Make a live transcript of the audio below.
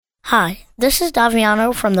Hi, this is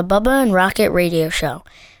Daviano from the Bubba and Rocket radio show.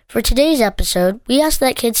 For today's episode, we ask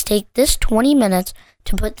that kids take this 20 minutes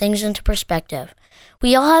to put things into perspective.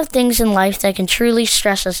 We all have things in life that can truly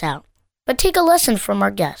stress us out. But take a lesson from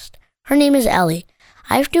our guest. Her name is Ellie.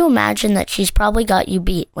 I have to imagine that she's probably got you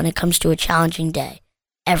beat when it comes to a challenging day.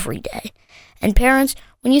 Every day. And parents,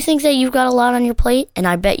 when you think that you've got a lot on your plate, and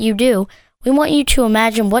I bet you do, we want you to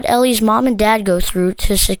imagine what Ellie's mom and dad go through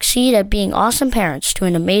to succeed at being awesome parents to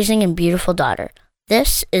an amazing and beautiful daughter.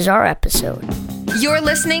 This is our episode. You're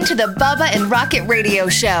listening to the Bubba and Rocket radio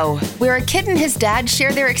show, where a kid and his dad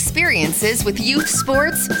share their experiences with youth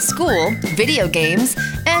sports, school, video games,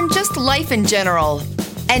 and just life in general.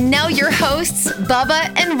 And now your hosts,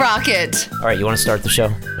 Bubba and Rocket. All right, you want to start the show?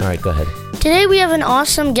 All right, go ahead. Today we have an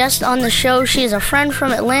awesome guest on the show. She is a friend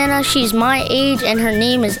from Atlanta. She's my age, and her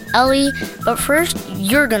name is Ellie. But first,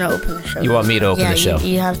 you're going to open the show. You want me to open the show?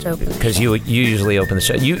 You have to open the show. Because you usually open the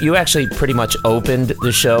show. You actually pretty much opened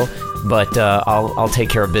the show, but I'll take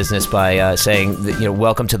care of business by saying,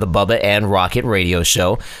 welcome to the Bubba and Rocket radio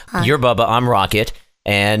show. Hi. You're Bubba, I'm Rocket.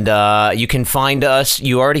 And you can find us,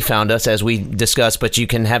 you already found us as we discussed, but you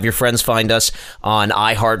can have your friends find us on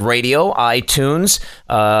iHeartRadio, iTunes.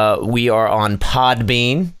 We are on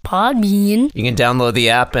Podbean. You can download the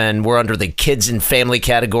app, and we're under the Kids and Family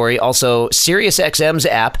category. Also, SiriusXM's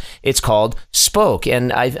app, it's called Spoke.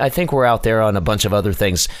 And I think we're out there on a bunch of other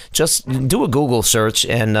things. Just do a Google search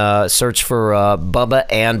and search for Bubba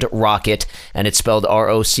and Rocket, and it's spelled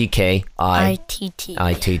ROCKITT.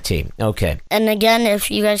 Okay. And again, if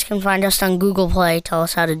you guys can find us on Google Play, tell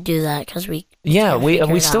us how to do that, because we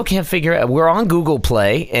still can't figure it out. We're on Google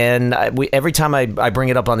Play, and every time I bring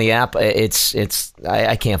it up on the app,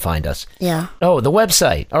 I can't find us. Yeah. Oh, the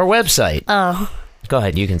website, our website. Oh. Go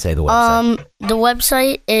ahead, you can say the website. The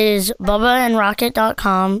website is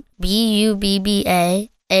bubbaandrocket.com,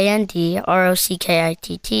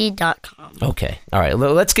 BUBBAANDROCKITT.com. Okay. All right.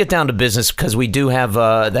 Let's get down to business, because we do have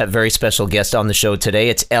that very special guest on the show today.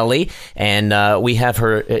 It's Ellie, and we have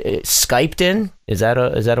her Skyped in. Is that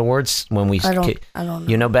a word? When we I don't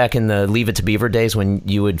know. Back in the Leave It to Beaver days when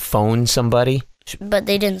you would phone somebody. But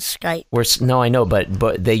they didn't Skype. No, I know,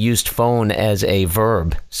 but they used phone as a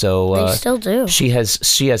verb. So they still do. She has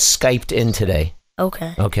Skyped in today.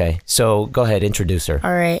 Okay. Okay. So go ahead, introduce her.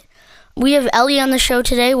 All right. We have Ellie on the show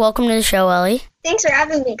today. Welcome to the show, Ellie. Thanks for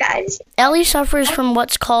having me, guys. Ellie suffers from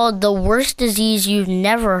what's called the worst disease you've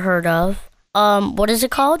never heard of. What is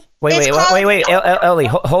it called? Wait, Ellie,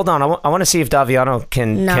 hold on. I want to see if Daviano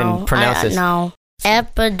can pronounce this. No.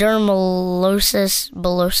 Epidermolysis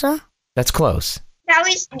bullosa? That's close. That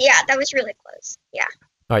was really close. Yeah.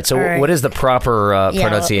 All right. So what is the proper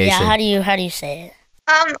pronunciation? Yeah. How do you say it?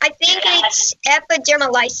 I think it's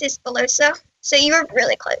epidermolysis bullosa. So you were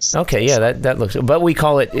really close. Okay. Yeah. That looks. But we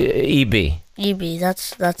call it EB. EB.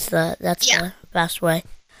 That's the best way.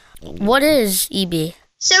 What is EB?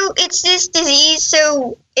 So it's this disease.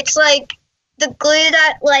 So it's like the glue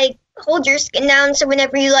that holds your skin down. So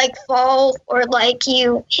whenever you fall or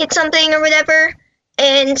you hit something or whatever.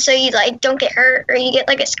 And so you don't get hurt or you get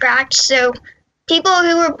a scratch. So people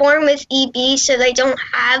who were born with EB, so they don't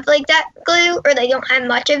have that glue or they don't have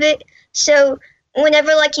much of it. So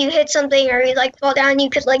whenever you hit something or you fall down, you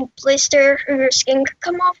could blister or your skin could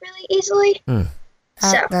come off really easily.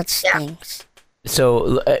 That stinks.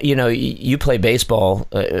 So you play baseball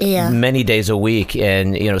many days a week,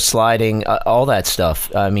 and sliding, all that stuff.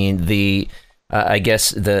 I mean I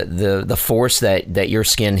guess the force that your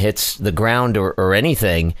skin hits the ground or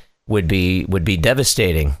anything would be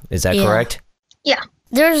devastating. Is that correct? Yeah.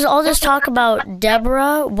 There's all this talk about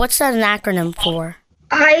Deborah. What's that an acronym for?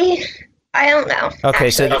 I don't know. Okay,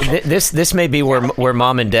 actually. So this may be where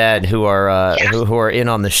Mom and Dad who are in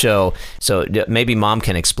on the show. So maybe Mom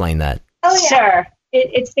can explain that. Oh yeah. Sure.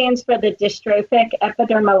 It stands for the Dystrophic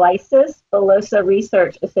Epidermolysis Bullosa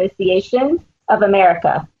Research Association of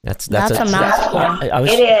America. That's a mouthful.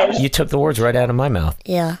 It is. You took the words right out of my mouth.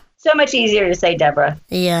 Yeah. So much easier to say, Deborah.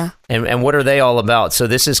 Yeah. And what are they all about? So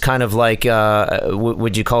this is kind of like,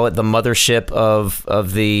 would you call it the mothership of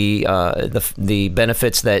the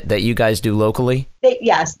benefits that you guys do locally?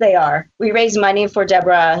 Yes, they are. We raise money for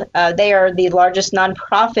Deborah. They are the largest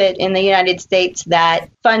nonprofit in the United States that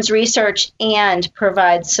funds research and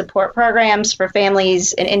provides support programs for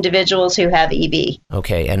families and individuals who have EB.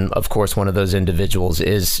 Okay, and of course, one of those individuals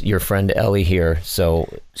is your friend Ellie here. So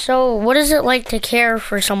what is it like to care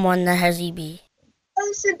for someone that has EB?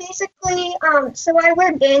 So basically, so I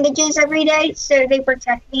wear bandages every day, so they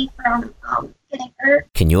protect me from getting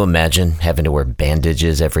hurt. Can you imagine having to wear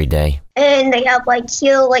bandages every day? And they help like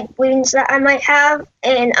heal like wounds that I might have.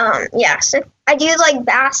 And yeah, so I do like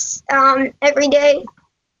baths every day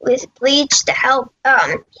with bleach to help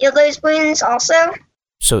heal those wounds also.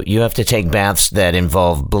 So you have to take baths that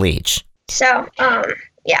involve bleach. So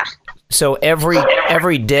yeah. So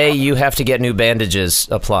every day you have to get new bandages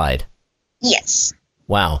applied. Yes.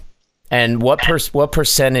 Wow. And what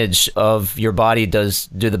percentage of your body do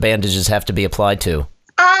the bandages have to be applied to?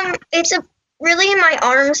 It's really in my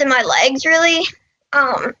arms and my legs, really.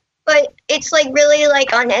 But it's like really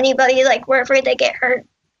like on anybody, like wherever they get hurt.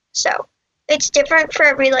 So it's different for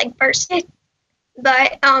every like person.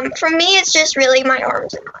 But for me, it's just really my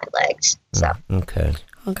arms and my legs. So Okay.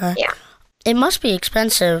 yeah. It must be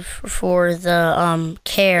expensive for the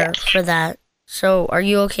care for that. So are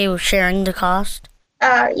you okay with sharing the cost?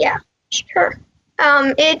 Yeah, sure.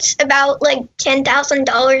 It's about like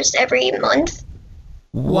 $10,000 every month.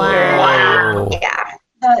 Wow. Yeah.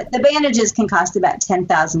 The bandages can cost about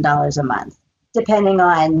 $10,000 a month, depending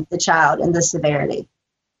on the child and the severity.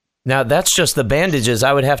 Now, that's just the bandages.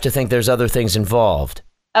 I would have to think there's other things involved.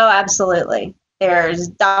 Oh, absolutely. There's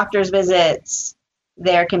doctor's visits.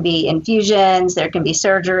 There can be infusions. There can be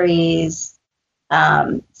surgeries,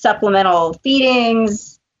 supplemental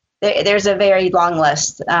feedings. There's a very long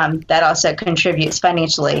list that also contributes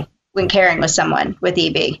financially when caring with someone with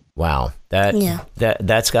EB. Wow.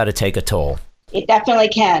 That's got to take a toll. It definitely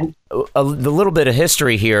can. The little bit of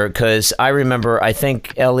history here, because I remember, I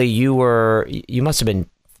think, Ellie, you must have been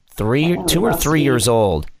 2 or 3 years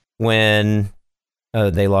old when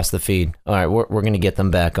they lost the feed. All right, we're going to get them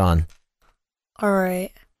back on. All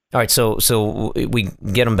right. All right, so we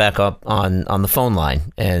get them back up on the phone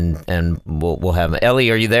line, and we'll have them. Ellie,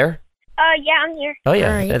 are you there? Yeah, I'm here. Oh yeah,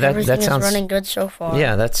 All right. Everything is running good so far.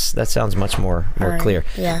 Yeah, that sounds much more right. clear.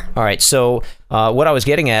 Yeah. All right, so what I was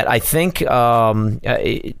getting at, I think 2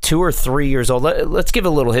 or 3 years old. Let's give a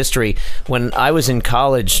little history. When I was in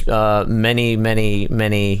college, many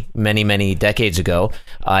decades ago,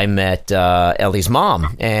 I met Ellie's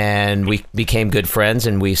mom, and we became good friends,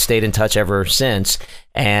 and we stayed in touch ever since.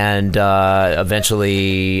 And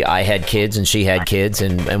eventually I had kids and she had kids,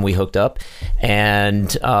 and we hooked up,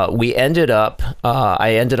 and I ended up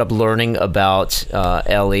learning about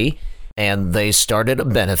Ellie, and they started a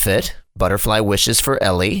benefit, Butterfly Wishes for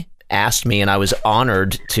Ellie, asked me, and I was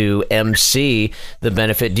honored to MC the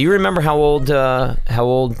benefit. Do you remember how old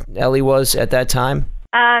Ellie was at that time?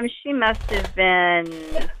 She must have been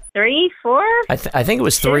 3, 4. I think it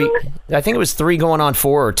was 3. I think it was 3 going on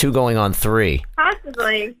 4 or 2 going on 3.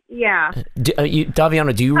 Possibly, yeah.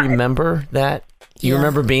 Daviana, do you remember that? Do you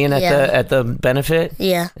remember being at the benefit?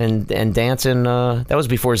 Yeah. And dancing. That was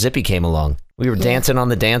before Zippy came along. We were dancing on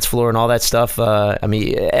the dance floor and all that stuff. I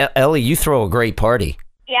mean, Ellie, you throw a great party.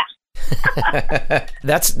 Yeah.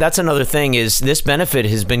 That's another thing. Is this benefit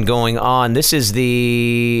has been going on? This is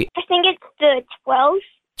the I think it's the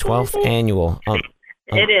 12th annual.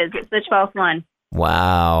 It is. It's the 12th one.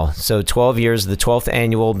 Wow. So 12 years, the 12th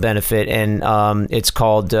annual benefit, and it's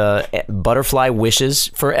called Butterfly Wishes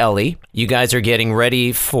for Ellie. You guys are getting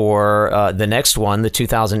ready for the next one, the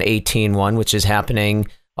 2018 one, which is happening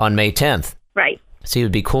on May 10th. Right. See, it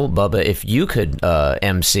would be cool, Bubba, if you could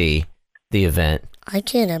MC the event. I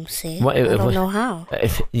can't MC. What, I don't know how.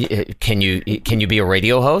 Can you be a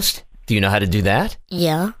radio host? Do you know how to do that?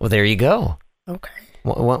 Yeah. Well, there you go. Okay.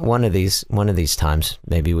 One of these times,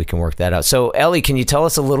 maybe we can work that out. So, Ellie, can you tell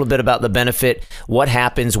us a little bit about the benefit, what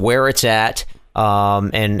happens, where it's at,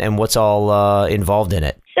 and what's all involved in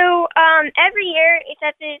it? So every year it's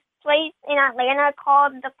at this place in Atlanta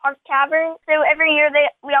called the Park Tavern. So every year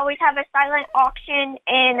we always have a silent auction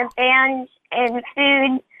and a band and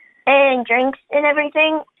food and drinks and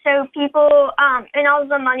everything. So people and all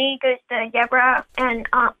the money goes to Deborah and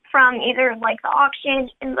from either like the auction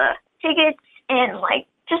and the tickets and like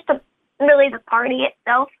just really the party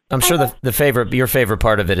itself. I'm sure your favorite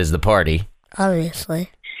part of it is the party.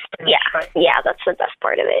 Obviously. Yeah, that's the best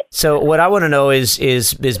part of it. So what I want to know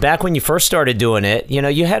is back when you first started doing it,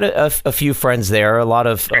 you had a few friends there. A lot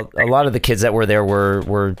of the kids that were there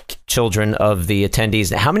were children of the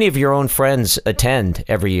attendees. How many of your own friends attend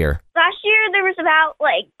every year? Last year there was about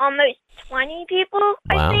like almost 20 people,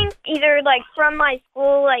 Wow. I think, either like from my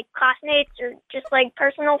school, like classmates or just like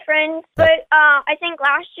personal friends. But I think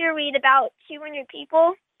last year we had about 200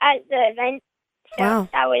 people at the event. So Wow.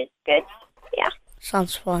 that was good. Yeah.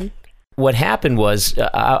 Sounds fun. What happened was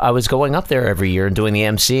I was going up there every year and doing the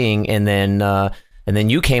emceeing, and then And then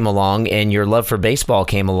you came along and your love for baseball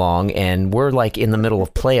came along, and we're like in the middle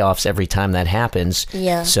of playoffs every time that happens.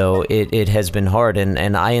 Yeah. So it has been hard.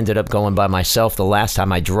 And I ended up going by myself the last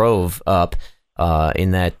time I drove up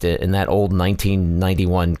in that old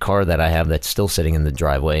 1991 car that I have that's still sitting in the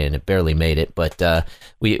driveway, and it barely made it. But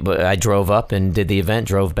I drove up and did the event,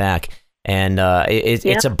 drove back. And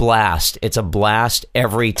it's a blast. It's a blast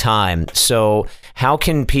every time. So how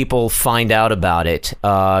can people find out about it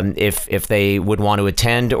if they would want to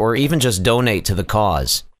attend or even just donate to the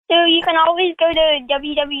cause? So you can always go to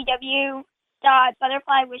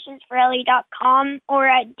www.butterflywishesforellie.com or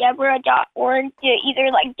at deborah.org to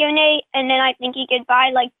either donate, and then I think you could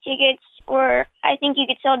buy tickets, or I think you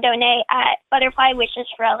could still donate at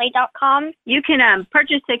butterflywishesforellie.com. You can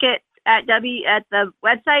purchase tickets at the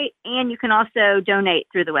website, and you can also donate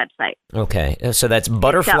through the website. Okay, so that's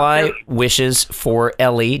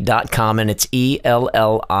butterflywishesforellie.com, and it's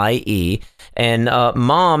ELLIE. And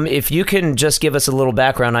Mom, if you can just give us a little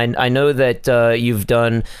background. I know that you've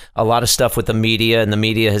done a lot of stuff with the media, and the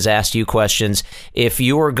media has asked you questions. If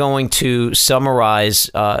you were going to summarize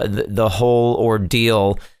the whole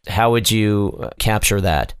ordeal, how would you capture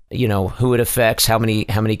that? Who it affects, how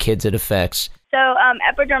many kids it affects. So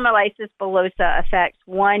epidermolysis bullosa affects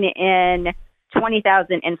 1 in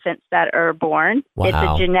 20,000 infants that are born. Wow. It's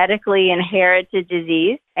a genetically inherited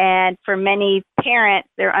disease. And for many parents,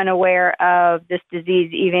 they're unaware of this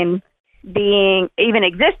disease even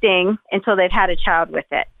existing until they've had a child with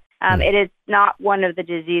it. It is not one of the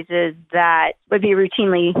diseases that would be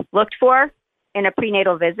routinely looked for in a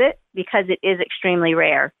prenatal visit because it is extremely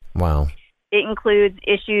rare. Wow. It includes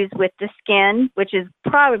issues with the skin, which is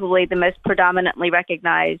probably the most predominantly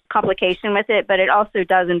recognized complication with it, but it also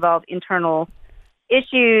does involve internal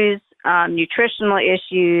issues, nutritional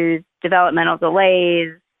issues, developmental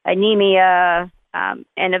delays, anemia, and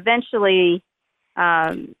eventually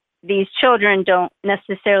these children don't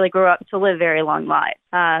necessarily grow up to live very long lives.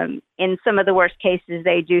 In some of the worst cases,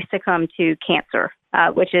 they do succumb to cancer,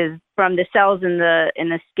 which is from the cells in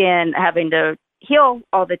the skin having to heal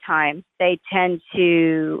all the time. They tend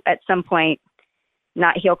to, at some point,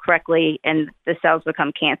 not heal correctly, and the cells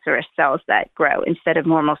become cancerous cells that grow instead of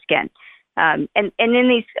normal skin. And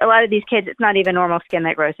in a lot of these kids, it's not even normal skin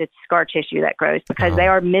that grows; it's scar tissue that grows because they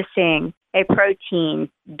are missing a protein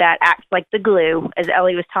that acts like the glue, as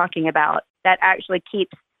Ellie was talking about, that actually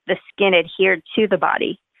keeps the skin adhered to the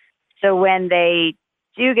body. So when they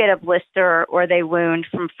do get a blister or they wound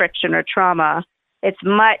from friction or trauma, it's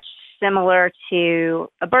much similar to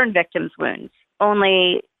a burn victim's wounds.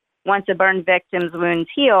 Only once a burn victim's wounds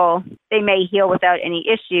heal, they may heal without any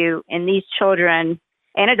issue. And these children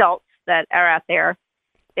and adults that are out there,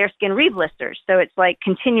 their skin re-blisters. So it's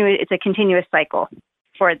it's a continuous cycle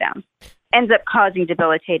for them. Ends up causing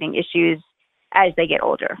debilitating issues as they get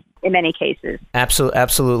older in many cases.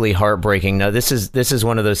 Absolutely heartbreaking. Now, this is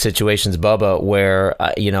one of those situations, Bubba, where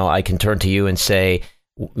I can turn to you and say,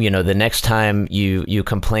 the next time you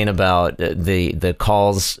complain about the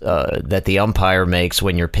calls that the umpire makes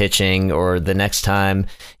when you're pitching, or the next time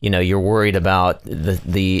you're worried about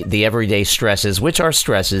the everyday stresses, which are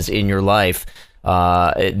stresses in your life,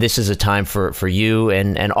 this is a time for you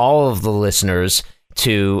and all of the listeners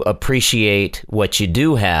to appreciate what you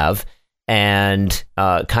do have and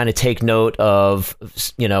kind of take note of,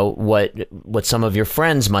 what some of your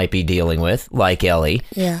friends might be dealing with, like Ellie.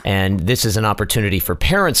 Yeah. And this is an opportunity for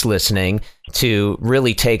parents listening to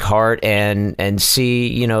really take heart and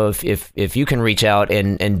see, if you can reach out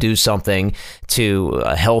and do something to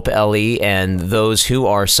help Ellie and those who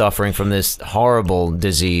are suffering from this horrible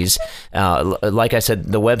disease. Like I said,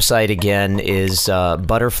 the website again is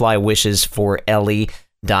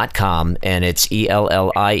butterflywishesforellie.com, and it's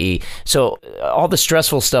ELLIE. So all the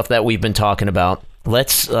stressful stuff that we've been talking about,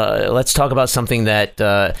 let's talk about something that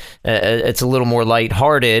it's a little more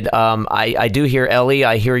lighthearted. I do hear, Ellie,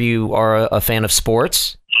 I hear you are a fan of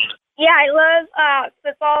sports. Yeah, I love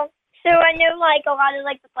football. So I know a lot of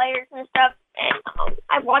the players and stuff, and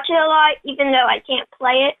I watch it a lot, even though I can't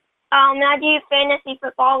play it. And I do fantasy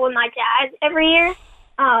football with my dad every year.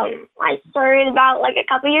 I started about a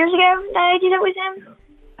couple years ago that I did it with him.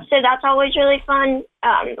 So that's always really fun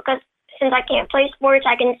because since I can't play sports,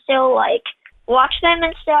 I can still watch them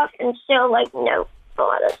and stuff, and still know a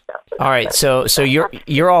lot of stuff. All right, so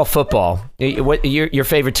you're all football. What your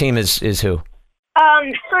favorite team is who?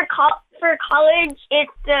 For college,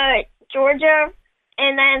 it's the Georgia,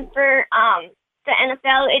 and then for the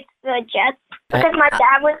NFL, it's the Jets because my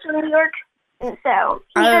dad was from New York, and so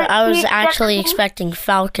I was actually expecting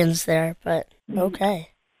Falcons there, but okay.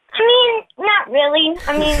 I mean, Not really.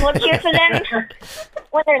 I mean, we'll cheer for them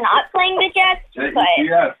when they're not playing the Jets. But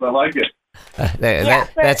yes, I like it.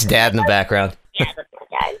 That's Dad in the background. yeah, that's my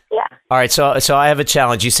dad. Yeah. All right, so I have a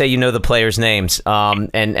challenge. You say you know the players' names, and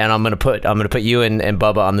I'm gonna put you and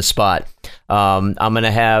Bubba on the spot. I'm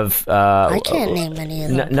gonna have. I can't name any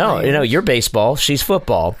of them. No, you're baseball. She's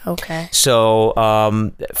football. Okay.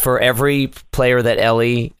 So for every player that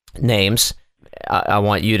Ellie names, I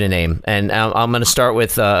want you to name, and I'm gonna start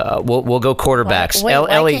with. We'll go quarterbacks.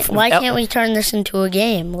 Why can't we turn this into a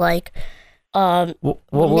game? Like.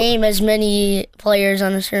 Name as many players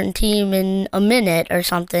on a certain team in a minute or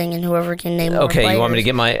something, and whoever can name more Okay, players. you want me to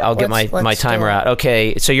get my timer out.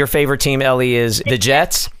 Okay, so your favorite team, Ellie, is the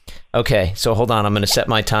Jets? Okay, so hold on, I'm going to set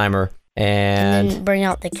my timer. And then bring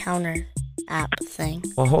out the counter app thing.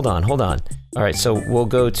 Well, hold on. All right, so we'll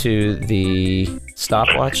go to the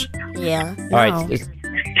stopwatch. Yeah. All right.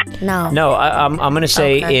 No, I'm going to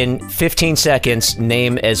say in 15 seconds,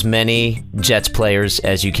 name as many Jets players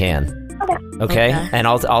as you can. Okay, and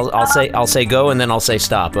I'll say go, and then I'll say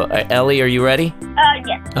stop. Ellie, are you ready?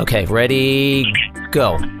 Yes. Okay, ready,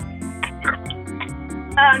 go.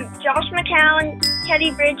 Josh McCown,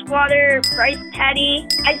 Teddy Bridgewater, Bryce Petty,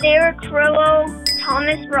 Isaiah Crowell,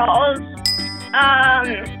 Thomas Rawls,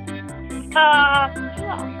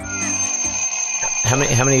 How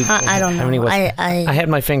many? I don't know. How many was, I had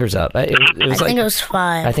my fingers up. It was I think it was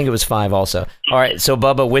 5. I think it was 5 also. All right, so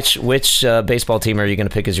Bubba, which baseball team are you going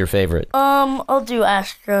to pick as your favorite? I'll do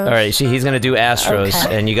Astros. All right, see, he's going to do Astros,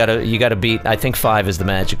 Okay. and you gotta beat. I think 5 is the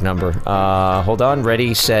magic number. Hold on,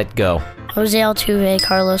 ready, set, go. Jose Altuve,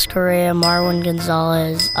 Carlos Correa, Marwin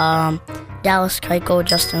Gonzalez, Dallas Keuchel,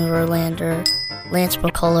 Justin Verlander, Lance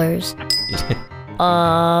McCullers.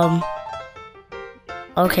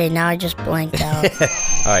 Okay, now I just blanked out.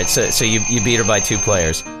 All right, so you beat her by 2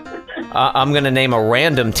 players. I'm going to name a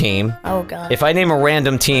random team. Oh, God. If I name a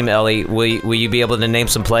random team, Ellie, will you be able to name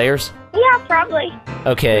some players? Yeah, probably.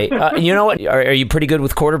 Okay. You know what? Are you pretty good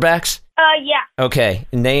with quarterbacks? Yeah. Okay.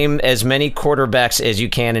 Name as many quarterbacks as you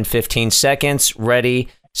can in 15 seconds. Ready,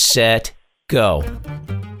 set, go.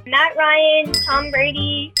 Matt Ryan, Tom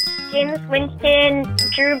Brady, James Winston,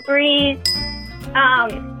 Drew Brees,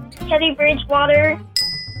 Teddy Bridgewater,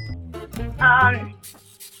 what's his name?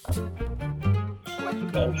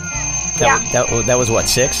 That was what,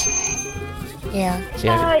 6? Yeah. See,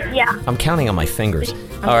 Yeah. I'm counting on my fingers.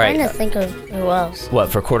 I'm All trying right. to think of who else.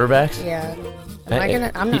 What, for quarterbacks? Yeah. I'm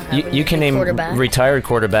not having You can name quarterback. retired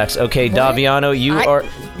quarterbacks. Okay, What? Daviano, you are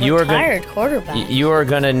Retired quarterback. You are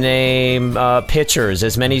going to name pitchers,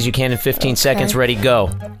 as many as you can in 15 seconds. Ready, go.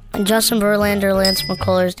 Justin Verlander, Lance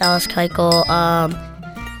McCullers, Dallas Keuchel,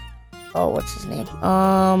 what's his name?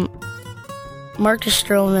 Marcus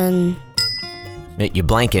Stroman, You're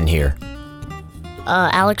blanking here.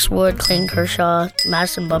 Alex Wood, Clayton Kershaw,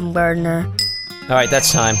 Madison Bumgarner. All right,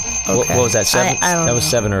 that's time. Okay. What was that, 7? I don't that was know.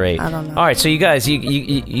 7 or 8. I don't know. All right, so you guys,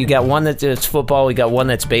 you got one that's football, we got one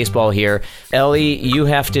that's baseball here. Ellie, you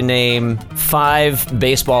have to name 5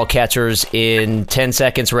 baseball catchers in 10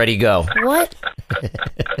 seconds. Ready, go. What?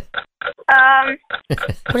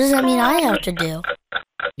 What does that mean I have to do?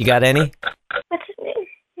 You got any? What's his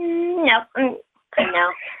name? No.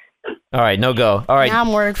 No. All right, no go. All right. Now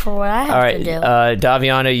I'm worried for what I have All right, to do.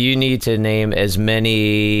 Daviana, you need to name as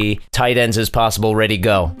many tight ends as possible. Ready,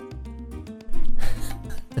 go.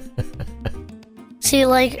 See,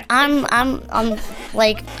 like I'm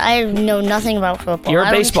like I know nothing about football. You're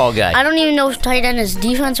a baseball guy. I don't even know if tight end is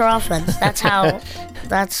defense or offense. That's how.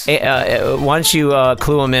 That's. Why don't you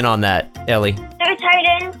clue them in on that, Ellie? They're tight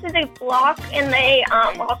ends, so they block and they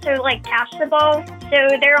also like catch the ball,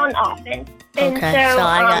 so they're on offense. And Okay, so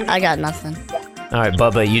I got nothing. All right,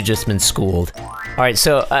 Bubba, you just been schooled. All right,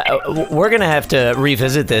 so we're going to have to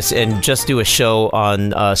revisit this and just do a show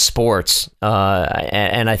on sports.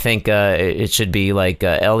 And I think it should be like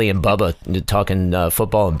Ellie and Bubba talking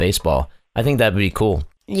football and baseball. I think that would be cool.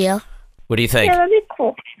 Yeah. What do you think? Yeah, that'd be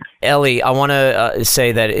cool. Ellie, I want to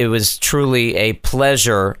say that it was truly a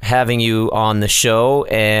pleasure having you on the show,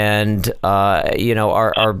 and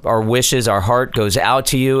our wishes, our heart goes out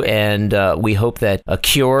to you, and we hope that a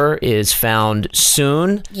cure is found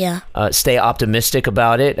soon. Yeah. Stay optimistic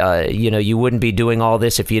about it. You wouldn't be doing all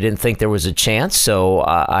this if you didn't think there was a chance. So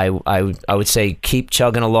I would say keep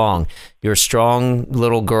chugging along. You're a strong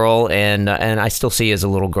little girl, and I still see you as a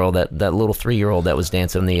little girl, that little 3-year-old that was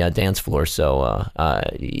dancing on the dance floor. So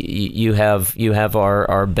you have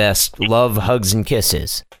our best love, hugs, and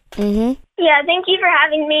kisses. Mm-hmm. Yeah, thank you for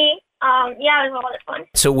having me. Yeah, it was a lot of fun.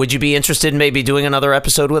 So would you be interested in maybe doing another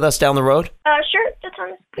episode with us down the road? Sure, that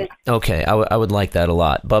sounds good. Okay, I would like that a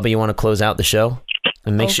lot. Bubba, you want to close out the show?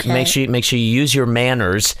 And make sure you use your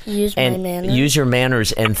manners. Use your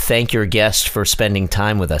manners and thank your guest for spending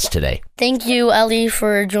time with us today. Thank you, Ellie,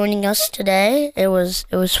 for joining us today. It was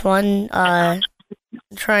fun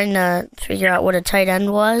trying to figure out what a tight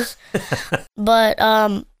end was. But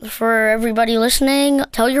for everybody listening,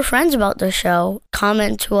 tell your friends about the show.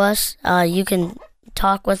 Comment to us. You can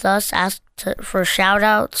talk with us. Ask for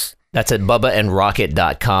shout-outs. That's at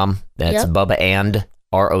bubbaandrocket.com. That's Bubba and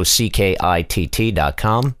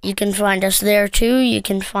ROCKITT.com. You can find us there too. You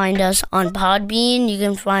can find us on Podbean. You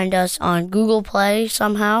can find us on Google Play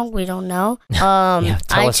somehow. We don't know. Tell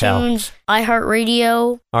iTunes, us how.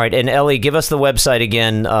 iHeartRadio. All right, and Ellie, give us the website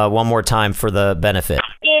again one more time for the benefit.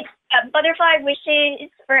 It's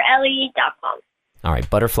butterflywishesforellie.com. All right,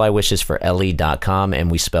 butterflywishesforellie.com,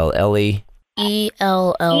 and we spell Ellie. Ellie,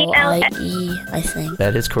 I think.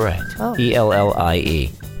 That is correct. Oh.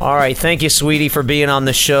 Ellie. All right, thank you, sweetie, for being on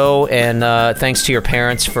the show, and thanks to your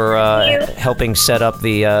parents for helping set up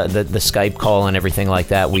the Skype call and everything like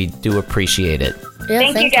that. We do appreciate it. Yeah,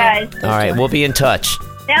 Thank you, guys. All right, we'll be in touch.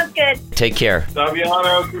 Sounds good. Take care.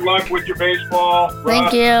 Daviano, good luck with your baseball.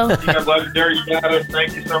 Thank you. You have legendary status.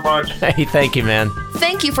 Thank you so much. Hey, thank you, man.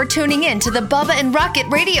 Thank you for tuning in to the Bubba and Rocket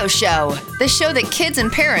Radio Show, the show that kids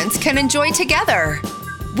and parents can enjoy together.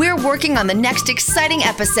 We're working on the next exciting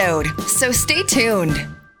episode, so stay tuned.